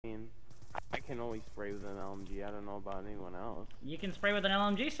I can only spray with an LMG. I don't know about anyone else. You can spray with an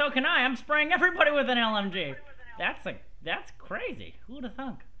LMG? So can I. I'm spraying everybody with an LMG. That's crazy. Who would have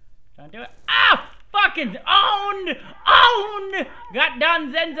thunk? Don't do it. Ah! Fucking owned! Owned! Got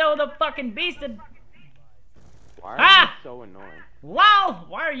Don Zenzo the fucking beasted. Why are you so annoying? Wow!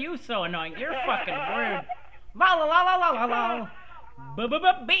 Why are you so annoying? You're fucking rude. La la la la la la la.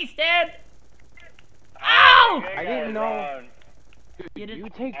 Beasted! Ow! I didn't know. Dude, you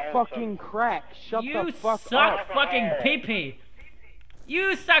take fucking crack. Shut the fuck up. You suck fucking pee-pee.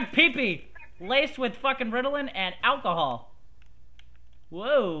 You suck pee-pee. Laced with fucking Ritalin and alcohol.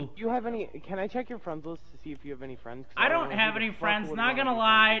 Whoa. Do you have any... Can I check your friends list to see if you have any friends? I don't have any friends. Not gonna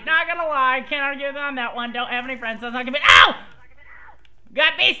lie. Not gonna lie. Can't argue on that one. Don't have any friends. That's not gonna be... Ow!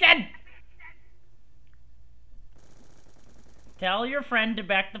 Got beasted! Tell your friend to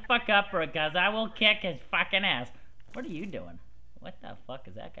back the fuck up, because I will kick his fucking ass. What are you doing? What the fuck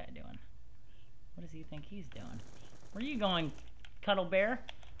is that guy doing? What does he think he's doing? Where are you going, Cuddle Bear?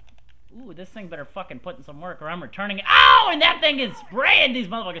 Ooh, this thing better fucking put in some work or I'm returning it. Ow! And that thing is spraying these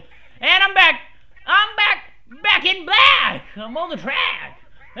motherfuckers. And I'm back! I'm back! Back in black! I'm on the track!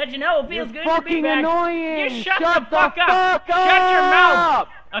 Let you know it feels good to be back. Annoying. You shut the fuck up! Shut your mouth!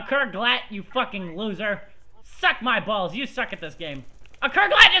 Occur Glat, you fucking loser. Suck my balls. You suck at this game. Occur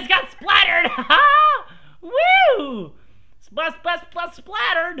Glat just got splattered! Ha! Woo!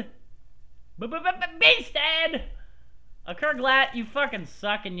 Splattered! Beasted! Occur Glat, you fucking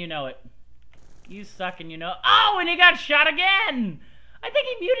suck and you know it. You suck and you know. Oh, and he got shot again! I think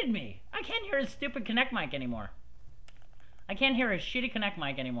he muted me. I can't hear his stupid Connect mic anymore. I can't hear his shitty Connect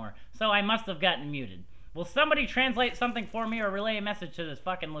mic anymore. So I must have gotten muted. Will somebody translate something for me or relay a message to this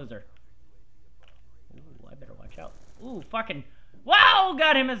fucking loser? Ooh, I better watch out. Ooh, fucking. Wow!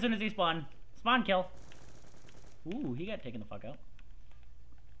 Got him as soon as he spawned. Spawn kill. Ooh, he got taken the fuck out.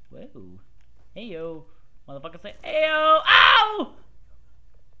 Whoa. Hey yo. Motherfucker say, ayo! Ow!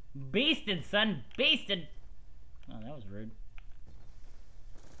 Beasted, son. Beasted. Oh, that was rude.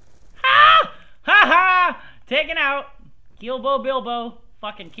 Ha! Ha ha! Taken out. Gilbo Bilbo.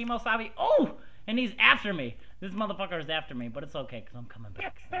 Fucking Kimosabi. Oh! And he's after me. This motherfucker is after me, but it's okay, because I'm coming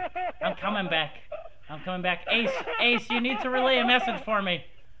back. I'm coming back. I'm coming back. Ace, you need to relay a message for me.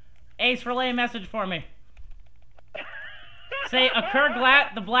 Ace, relay a message for me. Say, Occur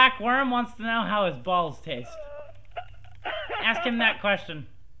Glat, the Blackxworm, wants to know how his balls taste. Ask him that question.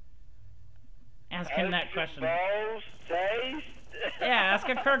 Ask him that question. Balls taste? Yeah, ask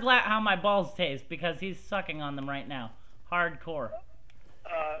Occur Glat how my balls taste, because he's sucking on them right now. Hardcore.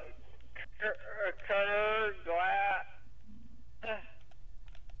 Occur Glat.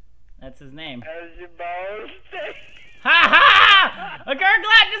 That's his name. How's your balls taste? Ha ha! Occur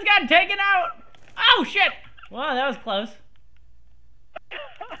Glat just got taken out! Oh shit! Wow, that was close.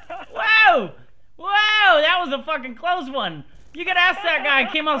 Whoa! Whoa! That was a fucking close one. You could ask that guy,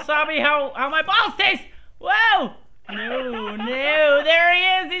 Kimosabi, how my balls taste. Whoa! No, there he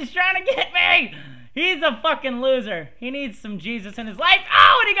is. He's trying to get me. He's a fucking loser. He needs some Jesus in his life.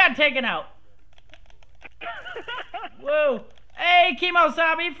 Oh, and he got taken out. Whoa! Hey,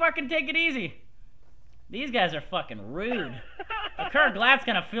 Kimosabi, fucking take it easy. These guys are fucking rude. Occur Glat's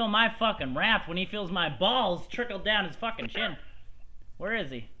gonna feel my fucking wrath when he feels my balls trickle down his fucking chin. Where is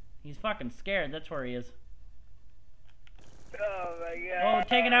he? He's fucking scared. That's where he is. Oh my god. Oh,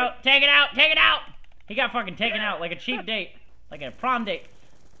 take it out. Take it out. Take it out. He got fucking taken out like a cheap date. Like a prom date.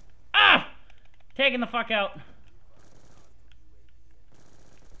 Ah! Taking the fuck out.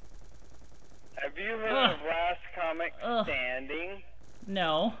 Have you heard of Last Comic Standing?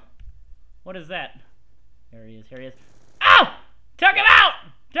 No. What is that? Here he is. Here he is. Oh! Took him out!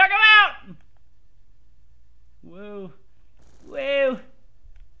 Took him out! Whoa. Whoa.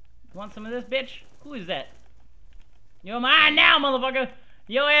 Want some of this, bitch? Who is that? You're mine now, motherfucker!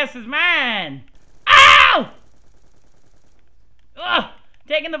 Your ass is mine! Ow! Ugh!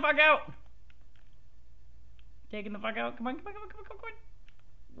 Taking the fuck out! Taking the fuck out. Come on, come on, come on, come on, come on.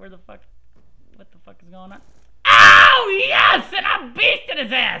 Where the fuck? What the fuck is going on? Oh, yes! And I'm beasting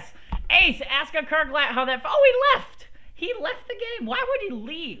his ass! Ace, ask Occur Glat how that... Oh, he left! He left the game. Why would he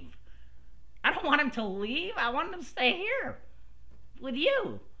leave? I don't want him to leave. I want him to stay here. With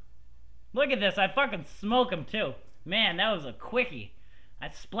you. Look at this. I fucking smoke him, too. Man, that was a quickie. I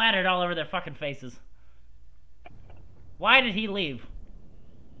splattered all over their fucking faces. Why did he leave?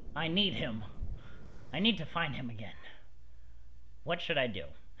 I need him. I need to find him again. What should I do?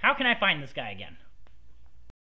 How can I find this guy again?